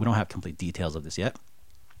don't have complete details of this yet.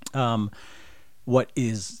 What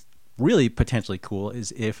is really potentially cool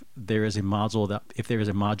is if there is a module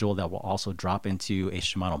that will also drop into a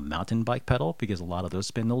Shimano mountain bike pedal, because a lot of those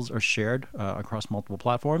spindles are shared across multiple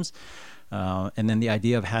platforms. And then the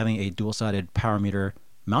idea of having a dual-sided power meter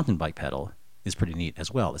mountain bike pedal is pretty neat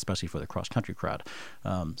as well, especially for the cross-country crowd.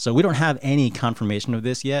 So we don't have any confirmation of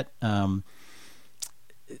this yet.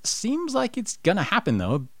 It seems like it's going to happen,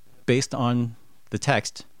 though, based on the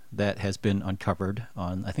text that has been uncovered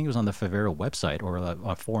on, I think it was on the Favero website or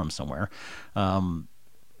a forum somewhere.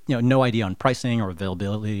 No idea on pricing or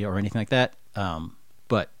availability or anything like that.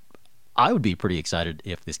 But I would be pretty excited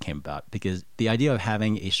if this came about, because the idea of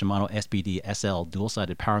having a Shimano SBD SL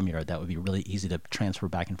dual-sided power mirror that would be really easy to transfer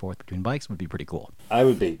back and forth between bikes would be pretty cool. I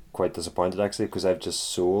would be quite disappointed, actually, because I've just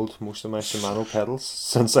sold most of my Shimano pedals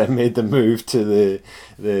since I made the move to the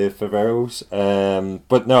Faveros.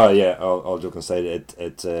 But no, yeah, all joking aside,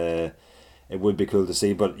 it would be cool to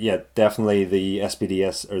see. But yeah, definitely the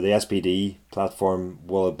SPDS or the SPD platform,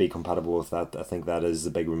 will it be compatible with that? I think that is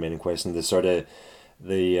the big remaining question. The sort of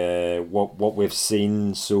what we've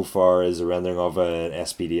seen so far is a rendering of an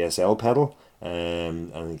SPD SL pedal,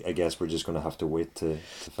 and I guess we're just going to have to wait to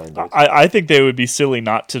find out. I think they would be silly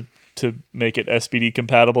not to make it SPD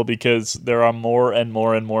compatible, because there are more and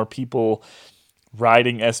more and more people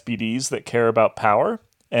riding SBDs that care about power,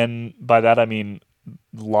 and by that I mean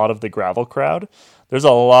a lot of the gravel crowd. There's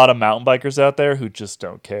a lot of mountain bikers out there who just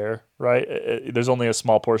don't care, right? There's only a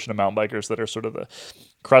small portion of mountain bikers that are sort of the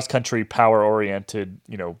cross-country, power-oriented,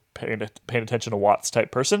 paying attention to watts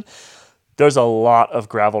type person. There's a lot of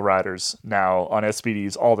gravel riders now on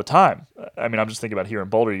SBDs all the time. I mean, I'm just thinking about here in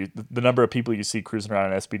Boulder, the number of people you see cruising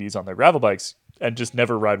around on SBDs on their gravel bikes and just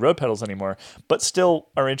never ride road pedals anymore, but still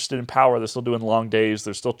are interested in power. They're still doing long days.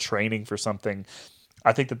 They're still training for something.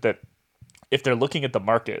 I think that if they're looking at the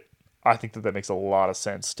market, I think that makes a lot of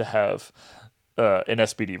sense to have an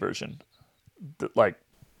SPD version, like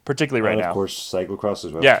particularly right now. Of course, cyclocross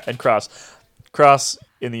as well. Yeah, and cross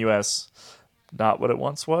in the US, not what it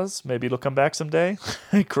once was. Maybe it'll come back someday.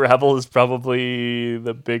 Gravel is probably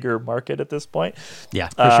the bigger market at this point. Yeah,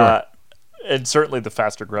 for sure. And certainly the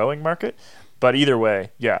faster growing market. But either way,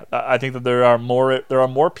 yeah, I think that there are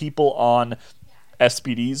more people on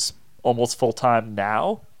SPDs almost full time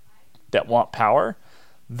now that want power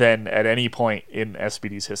than at any point in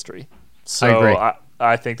SBD's history. So I agree.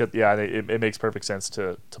 I think that it makes perfect sense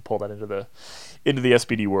to pull that into the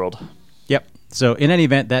SBD world. Yep. So in any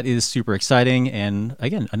event, that is super exciting, and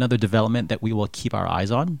again, another development that we will keep our eyes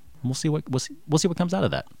on. We'll see what comes out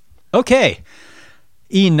of that. Okay,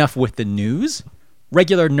 enough with the news.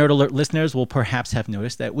 Regular Nerd Alert listeners will perhaps have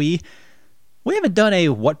noticed that we haven't done a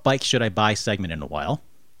 "What bike should I buy" segment in a while,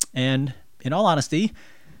 and in all honesty,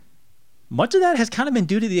 much of that has kind of been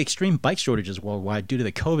due to the extreme bike shortages worldwide due to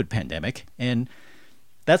the COVID pandemic, and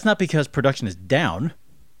that's not because production is down,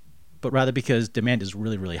 but rather because demand is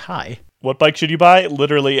really, really high. What bike should you buy?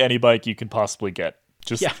 Literally any bike you can possibly get.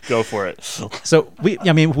 Just go for it. So we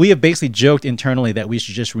have basically joked internally that we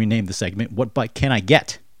should just rename the segment "What bike can I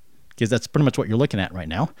get?" because that's pretty much what you're looking at right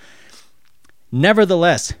now.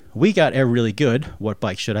 Nevertheless, we got a really good "What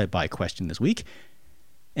bike should I buy?" question this week,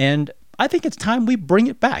 and I think it's time we bring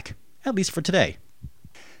it back, at least for today.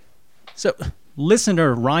 So,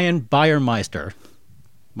 listener Ryan Bayermeister,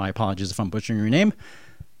 my apologies if I'm butchering your name,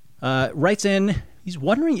 writes in, he's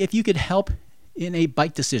wondering if you could help in a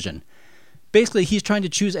bike decision. Basically, he's trying to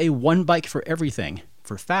choose a one bike for everything.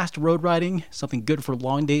 For fast road riding, something good for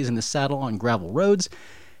long days in the saddle on gravel roads,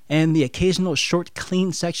 and the occasional short,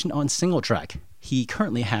 clean section on single track. He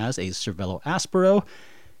currently has a Cervelo Aspero,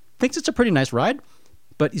 thinks it's a pretty nice ride,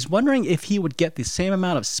 but he's wondering if he would get the same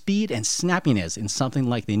amount of speed and snappiness in something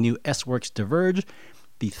like the new S-Works Diverge,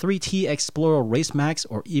 the 3T Explorer Race Max,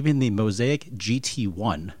 or even the Mosaic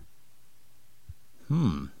GT1.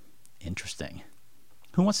 Interesting.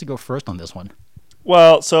 Who wants to go first on this one?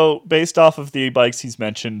 Well, so based off of the bikes he's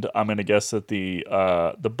mentioned, I'm going to guess that the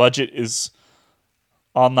budget is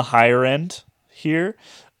on the higher end here.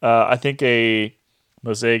 I think a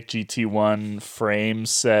Mosaic GT1 frame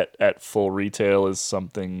set at full retail is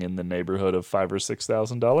something in the neighborhood of $5,000 or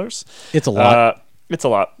 $6,000. It's a lot. It's a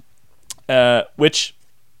lot. Which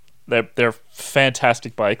they're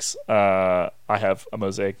fantastic bikes. I have a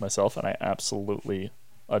Mosaic myself, and I absolutely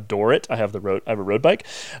adore it. I have a road bike,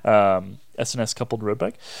 S&S coupled road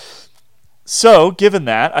bike. So, given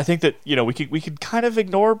that, I think that we could kind of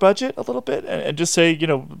ignore budget a little bit and just say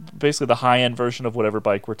basically the high end version of whatever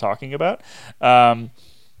bike we're talking about.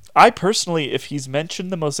 I personally, if he's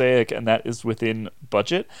mentioned the Mosaic and that is within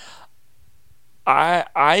budget,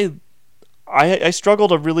 I struggle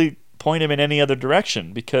to really point him in any other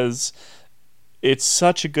direction because it's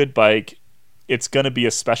such a good bike. It's going to be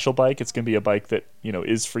a special bike. It's going to be a bike that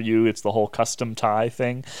is for you. It's the whole custom tie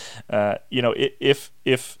thing. If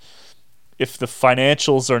the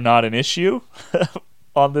financials are not an issue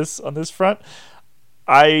on this front,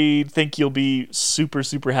 I think you'll be super,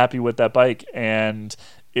 super happy with that bike, and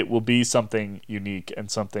it will be something unique and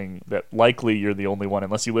something that likely you're the only one,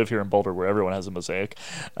 unless you live here in Boulder where everyone has a Mosaic.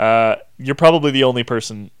 You're probably the only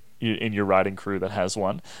person in your riding crew that has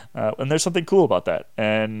one, and there's something cool about that.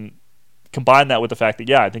 And combine that with the fact that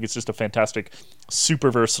I think it's just a fantastic,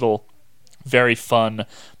 super versatile, very fun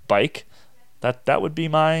bike. That would be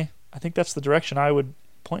I think that's the direction I would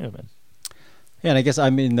point him in. Yeah, and I guess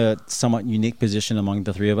I'm in the somewhat unique position among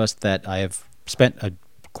the three of us that I have spent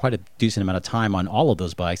quite a decent amount of time on all of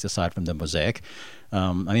those bikes aside from the Mosaic.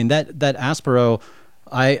 I mean, that Aspero,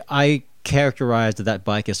 I characterized that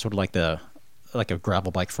bike as sort of like a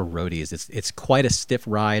gravel bike for roadies. It's quite a stiff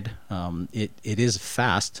ride. It is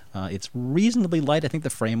fast. It's reasonably light. I think the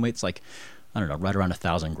frame weight's like, I don't know, right around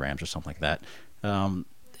 1,000 grams or something like that.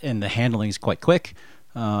 And the handling is quite quick.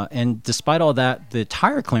 And despite all that, the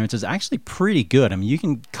tire clearance is actually pretty good. I mean, you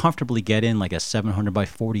can comfortably get in like a 700 by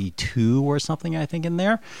 42 or something, I think, in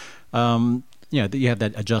there. You have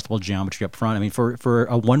that adjustable geometry up front. I mean, for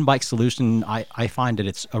a one bike solution, I find that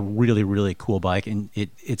it's a really, really cool bike. And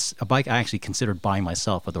it's a bike I actually considered buying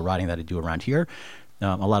myself with the riding that I do around here.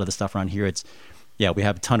 A lot of the stuff around here, we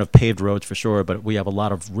have a ton of paved roads for sure, but we have a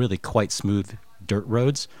lot of really quite smooth dirt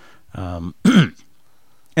roads. And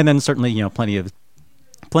then certainly, plenty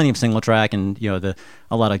of single track and, a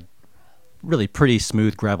lot of really pretty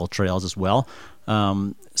smooth gravel trails as well.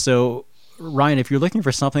 So Ryan, if you're looking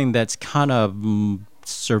for something that's kind of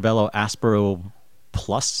Cervelo Aspero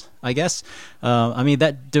plus, I guess, I mean,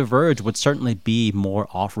 that Diverge would certainly be more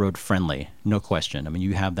off-road friendly, no question. I mean,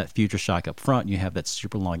 you have that Future Shock up front, you have that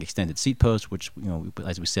super long extended seat post, which,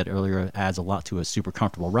 as we said earlier, adds a lot to a super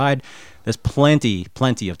comfortable ride. There's plenty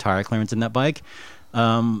of tire clearance in that bike.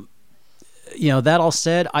 That all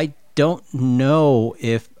said, I don't know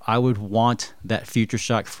if I would want that Future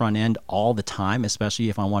Shock front end all the time, especially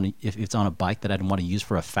if it's on a bike that I'd want to use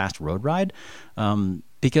for a fast road ride.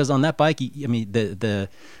 Because on that bike, I mean, the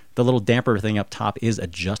little damper thing up top is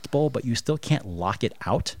adjustable, but you still can't lock it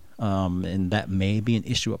out. And that may be an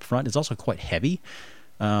issue up front. It's also quite heavy.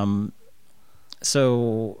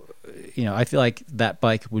 So, I feel like that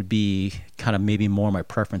bike would be kind of maybe more my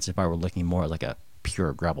preference if I were looking more like a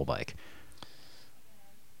pure gravel bike.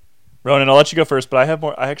 Ronan, I'll let you go first, but I have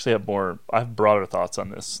broader thoughts on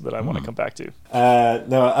this that I want to come back to.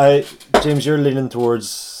 James, you're leaning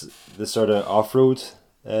towards the sort of off-road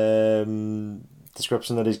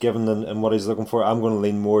description that he's given and what he's looking for. I'm going to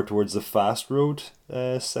lean more towards the fast road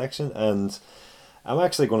section, and I'm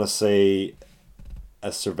actually going to say a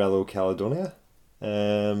Cervelo Caledonia.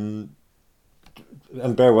 And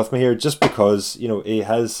bear with me here, just because, he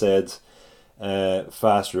has said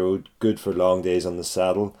fast road, good for long days on the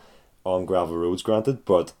saddle, on gravel roads, granted,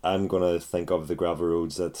 but I'm going to think of the gravel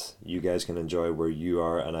roads that you guys can enjoy where you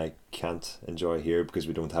are and I can't enjoy here because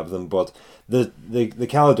we don't have them. But the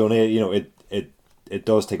Caledonia, it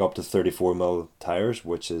does take up to 34mm tires,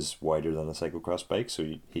 which is wider than a cyclocross bike,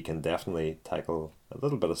 so he can definitely tackle a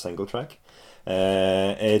little bit of single track.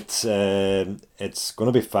 It's going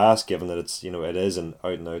to be fast, given that it's it is an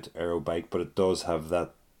out and out aero bike, but it does have that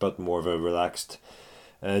bit more of a relaxed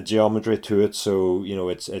geometry to it, so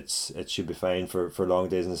it should be fine for long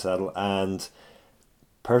days in the saddle. And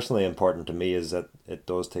personally important to me is that it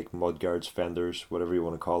does take mudguards, fenders, whatever you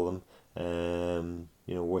want to call them,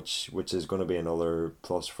 which is going to be another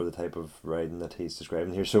plus for the type of riding that he's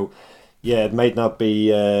describing here. So yeah, it might not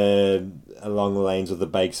be along the lines of the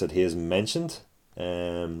bikes that he has mentioned,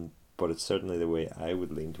 but it's certainly the way I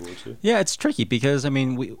would lean towards it. Yeah, it's tricky because, I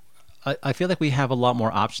mean, I feel like we have a lot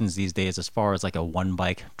more options these days as far as like a one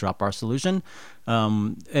bike drop bar solution.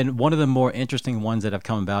 And one of the more interesting ones that have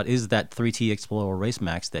come about is that 3T Explorer Race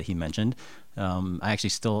Max that he mentioned. I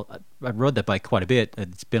rode that bike quite a bit.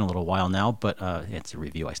 It's been a little while now, but it's a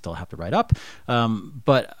review I still have to write up.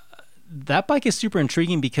 But that bike is super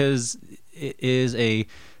intriguing because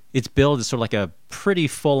its build is sort of like a pretty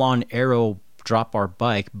full on aero drop bar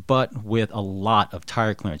bike, but with a lot of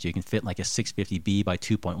tire clearance. You can fit like a 650B by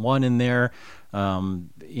 2.1 in there.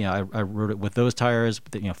 I rode it with those tires,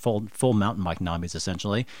 full mountain bike knobbies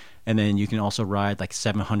essentially. And then you can also ride like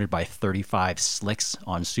 700 by 35 slicks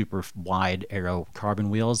on super wide aero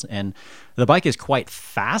carbon wheels. And the bike is quite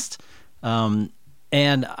fast. And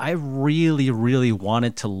I really, really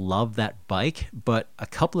wanted to love that bike, but a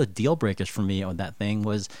couple of deal breakers for me on that thing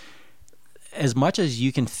was, as much as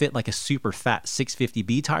you can fit like a super fat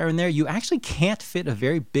 650B tire in there, you actually can't fit a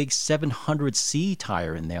very big 700C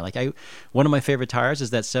tire in there. One of my favorite tires is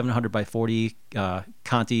that 700 by 40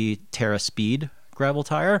 Conti Terra Speed gravel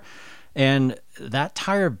tire, and that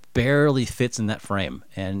tire barely fits in that frame.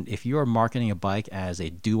 And if you are marketing a bike as a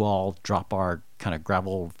do-all drop bar kind of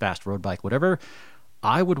gravel fast road bike, whatever,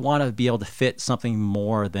 I would want to be able to fit something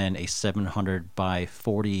more than a 700 by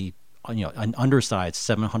 40 an undersized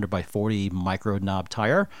 700 by 40 micro knob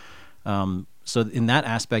tire. So in that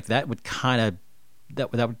aspect, that would kind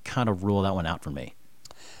of rule that one out for me.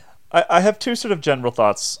 I have two sort of general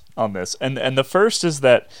thoughts on this, and the first is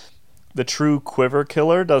that the true quiver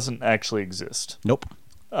killer doesn't actually exist. Nope.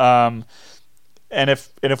 And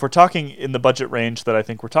if we're talking in the budget range that I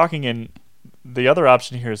think we're talking in, the other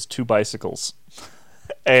option here is 2 bicycles,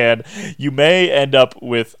 and you may end up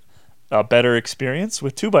with a better experience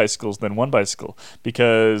with 2 bicycles than 1 bicycle,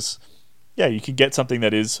 because you can get something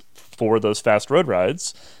that is for those fast road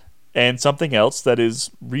rides, and something else that is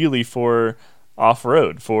really for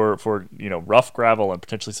off-road, for rough gravel and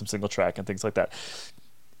potentially some single track and things like that.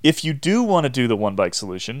 If you do want to do the 1 bike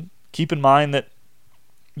solution, keep in mind that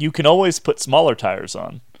you can always put smaller tires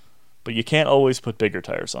on, but you can't always put bigger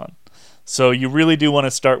tires on. So you really do want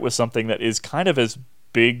to start with something that is kind of as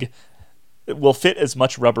big, will fit as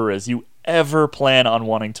much rubber as you ever plan on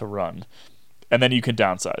wanting to run. And then you can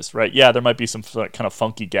downsize, right? Yeah, there might be some kind of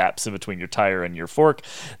funky gaps in between your tire and your fork.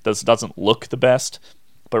 This doesn't look the best,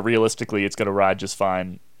 but realistically, it's going to ride just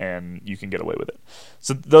fine, and you can get away with it.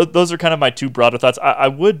 So those are kind of my 2 broader thoughts. I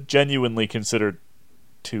would genuinely consider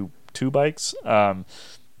two bikes. The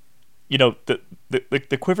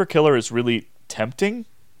quiver killer is really tempting.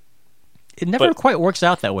 It never quite works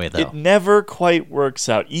out that way, though. It never quite works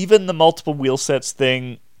out. Even the multiple wheel sets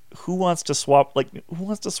thing. Who wants to swap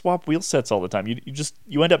wheel sets all the time?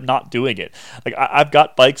 You end up not doing it. Like I've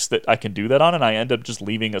got bikes that I can do that on, and I end up just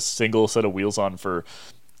leaving a single set of wheels on for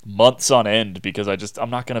months on end, because I'm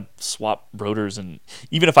not going to swap rotors, and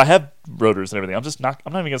even if I have rotors and everything, I'm not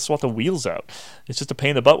even going to swap the wheels out. It's just a pain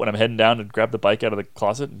in the butt when I'm heading down and grab the bike out of the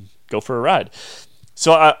closet and go for a ride.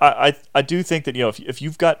 So I do think that if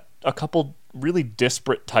you've got a couple really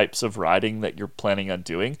disparate types of riding that you're planning on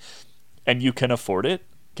doing, and you can afford it,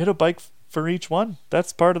 get a bike for each one.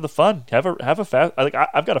 That's part of the fun. Have a fast.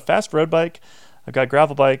 I've got a fast road bike, I've got a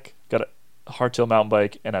gravel bike, got a hardtail mountain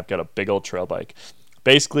bike, and I've got a big old trail bike.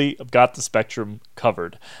 Basically, I've got the spectrum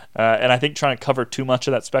covered. And I think trying to cover too much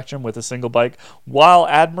of that spectrum with a single bike, while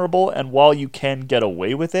admirable and while you can get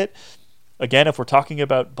away with it, again, if we're talking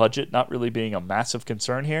about budget not really being a massive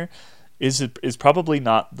concern here, is probably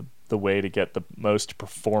not the way to get the most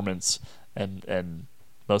performance and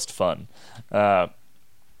most fun. That's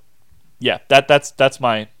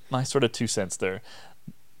my sort of 2 cents there.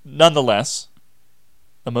 Nonetheless,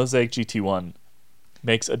 a Mosaic GT1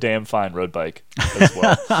 makes a damn fine road bike as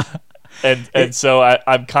well. and so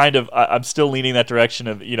I'm still leaning that direction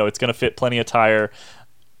of, it's going to fit plenty of tire.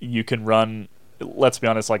 You can run, let's be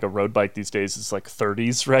honest, like a road bike these days is like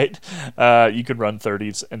 30s, right? You can run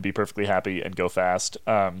 30s and be perfectly happy and go fast.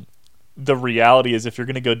 The reality is, if you're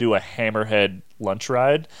going to go do a hammerhead lunch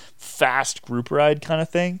ride, fast group ride kind of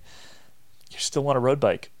thing, you still want a road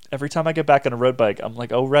bike. Every time I get back on a road bike, I'm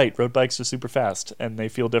like, oh, right, road bikes are super fast, and they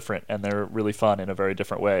feel different, and they're really fun in a very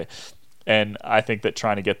different way. And I think that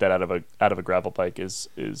trying to get that out of a gravel bike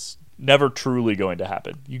is never truly going to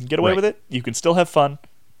happen. You can get away with it. You can still have fun,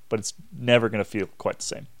 but it's never going to feel quite the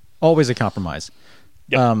same. Always a compromise.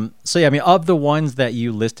 Yep. Of the ones that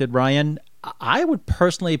you listed, Ryan, I would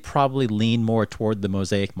personally probably lean more toward the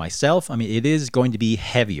Mosaic myself. It is going to be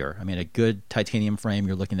heavier. A good titanium frame,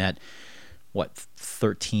 you're looking at,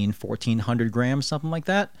 1,400 grams, something like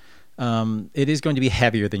that. It is going to be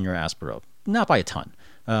heavier than your Aspero, not by a ton.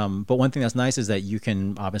 But one thing that's nice is that you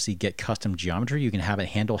can obviously get custom geometry. You can have it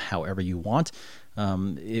handle however you want.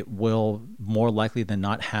 It will more likely than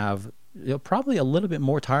not have probably a little bit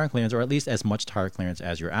more tire clearance, or at least as much tire clearance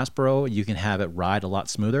as your Aspero. You can have it ride a lot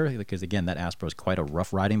smoother, because again, that Aspero is quite a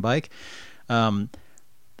rough riding bike.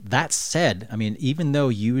 That said, even though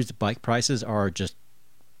used bike prices are just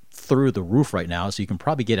through the roof right now, so you can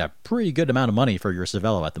probably get a pretty good amount of money for your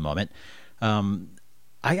Cervelo at the moment.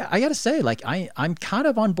 I gotta say, I'm kind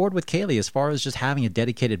of on board with Kaylee as far as just having a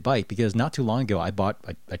dedicated bike, because not too long ago I bought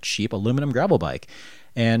a cheap aluminum gravel bike,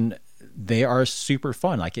 and they are super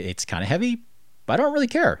fun. It's kind of heavy, but I don't really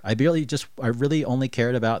care. I really only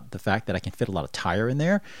cared about the fact that I can fit a lot of tire in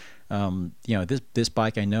there. This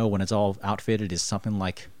bike, I know when it's all outfitted, is something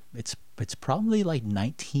like it's probably like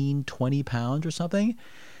 19, 20 pounds or something.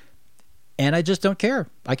 And I just don't care.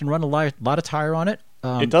 I can run a lot of tire on it.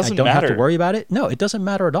 It doesn't matter. I don't have to worry about it. No, it doesn't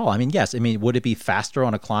matter at all. Yes. Would it be faster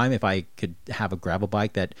on a climb if I could have a gravel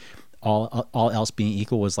bike that all else being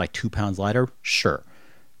equal was like 2 pounds lighter? Sure.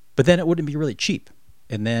 But then it wouldn't be really cheap.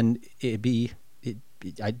 And then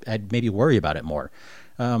I'd maybe worry about it more.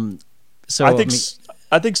 I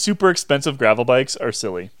think super expensive gravel bikes are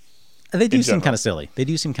silly. They do in seem general. kind of silly. They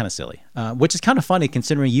do seem kind of silly, which is kind of funny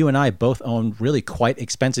considering you and I both own really quite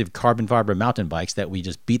expensive carbon fiber mountain bikes that we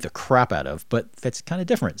just beat the crap out of, but that's kind of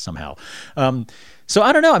different somehow. So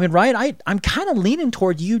I don't know. I mean, Ryan, I'm kind of leaning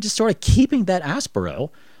toward you just sort of keeping that Aspero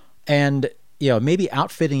and, maybe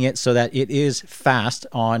outfitting it so that it is fast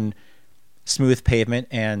on smooth pavement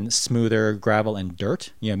and smoother gravel and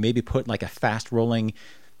dirt. Maybe put like a fast rolling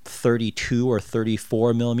 32 or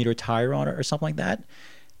 34 millimeter tire on it or something like that.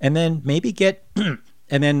 And then maybe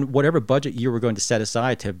and then whatever budget you were going to set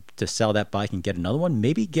aside to sell that bike and get another one,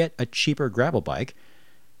 maybe get a cheaper gravel bike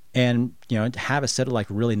and, have a set of like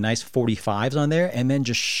really nice 45s on there and then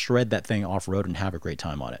just shred that thing off road and have a great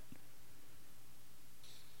time on it.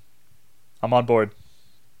 I'm on board.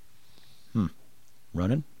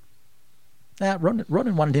 Ronan?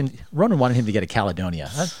 Ronan wanted him to get a Caledonia.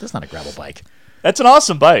 That's not a gravel bike. That's an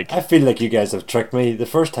awesome bike. I feel like you guys have tricked me. The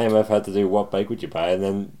first time I've had to do what bike would you buy, and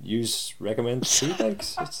then you recommend three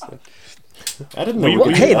bikes. It's like I didn't know.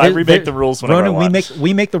 I remake the rules whenever Ronan, I want.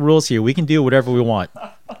 we make the rules here. We can do whatever we want.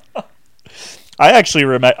 I actually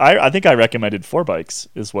I think I recommended 4 bikes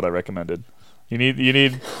is what I recommended. You need you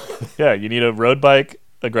need a road bike,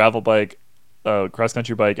 a gravel bike, a cross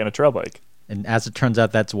country bike, and a trail bike. And as it turns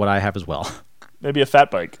out, that's what I have as well. Maybe a fat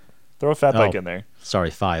bike. Throw a fat bike in there. Sorry,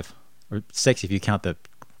 5 or 6 if you count the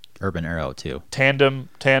Urban Arrow too. Tandem,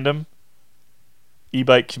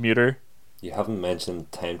 e-bike commuter. You haven't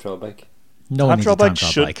mentioned time trial bike. No one needs a time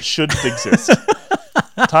trial bike. Shouldn't exist.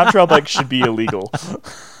 Time trial bike should be illegal.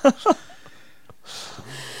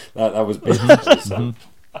 That was basically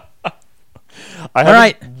I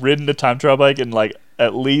haven't ridden a time trial bike in like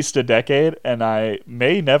at least a decade, and I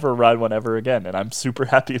may never ride one ever again, and I'm super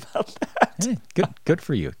happy about that. Hey, good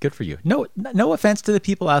for you. Good for you. No offense to the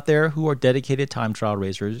people out there who are dedicated time trial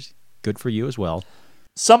racers. Good for you as well.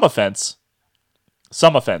 Some offense.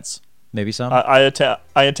 Maybe some. I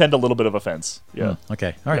intend a little bit of offense. Yeah.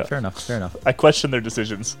 Okay. All right. Yeah. Fair enough. I question their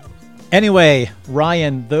decisions. Anyway,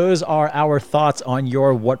 Ryan, those are our thoughts on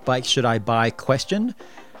your "What bike should I buy?" question.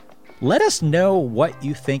 Let us know what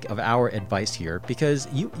you think of our advice here, because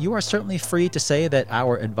you are certainly free to say that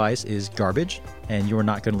our advice is garbage and you are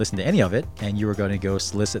not going to listen to any of it, and you are going to go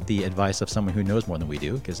solicit the advice of someone who knows more than we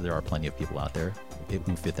do, because there are plenty of people out there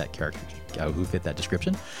who fit that who fit that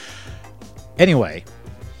description. Anyway,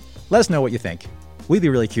 let us know what you think. We'd be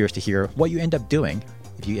really curious to hear what you end up doing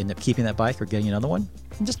if you end up keeping that bike or getting another one,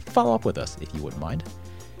 and just follow up with us if you wouldn't mind.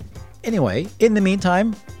 Anyway, in the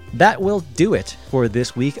meantime, that will do it for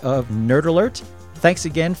this week of Nerd Alert. Thanks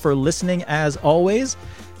again for listening as always.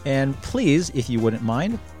 And please, if you wouldn't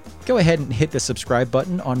mind, go ahead and hit the subscribe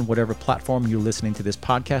button on whatever platform you're listening to this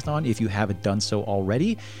podcast on if you haven't done so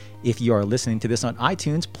already. If you are listening to this on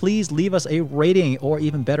iTunes, please leave us a rating or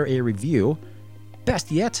even better, a review.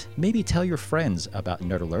 Best yet, maybe tell your friends about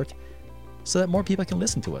Nerd Alert so that more people can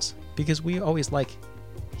listen to us, because we always like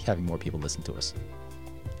having more people listen to us.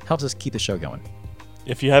 Helps us keep the show going.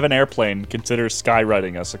 If you have an airplane, consider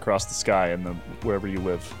skywriting us across the sky and wherever you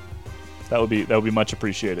live. That would be much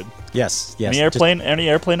appreciated. Yes. Any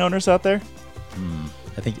airplane owners out there?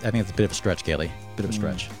 I think it's a bit of a stretch, Kaylee. Bit of a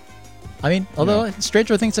stretch. I mean, although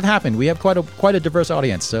stranger things have happened, we have quite a diverse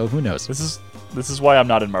audience, so who knows? This is why I'm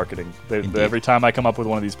not in marketing. Every time I come up with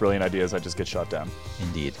one of these brilliant ideas, I just get shot down.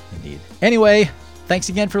 Indeed. Anyway, thanks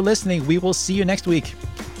again for listening. We will see you next week.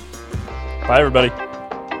 Bye, everybody.